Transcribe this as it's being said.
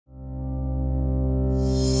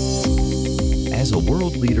As a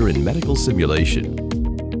world leader in medical simulation,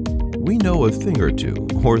 we know a thing or two,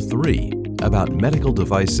 or three, about medical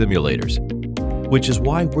device simulators, which is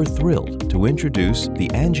why we're thrilled to introduce the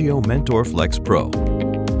ANGIO Mentor Flex Pro.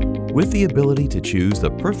 With the ability to choose the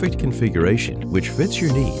perfect configuration which fits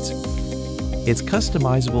your needs, its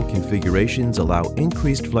customizable configurations allow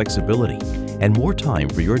increased flexibility and more time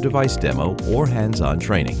for your device demo or hands-on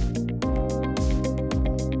training.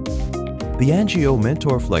 The ANGIO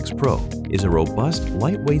Mentor Flex Pro is a robust,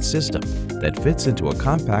 lightweight system that fits into a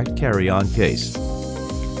compact carry-on case.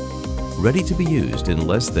 Ready to be used in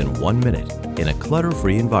less than 1 minute in a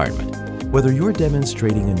clutter-free environment. Whether you're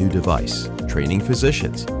demonstrating a new device, training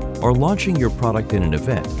physicians, or launching your product in an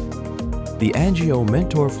event, the ANGIO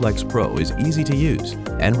Mentor Flex Pro is easy to use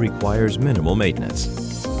and requires minimal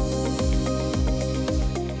maintenance.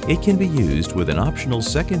 It can be used with an optional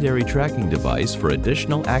secondary tracking device for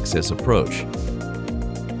additional access approach.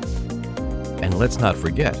 And let's not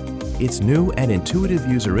forget its new and intuitive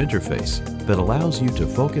user interface that allows you to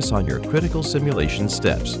focus on your critical simulation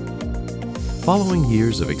steps. Following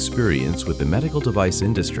years of experience with the medical device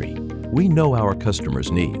industry, we know our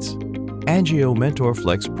customers' needs. ANGIO Mentor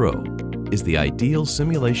Flex Pro is the ideal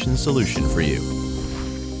simulation solution for you.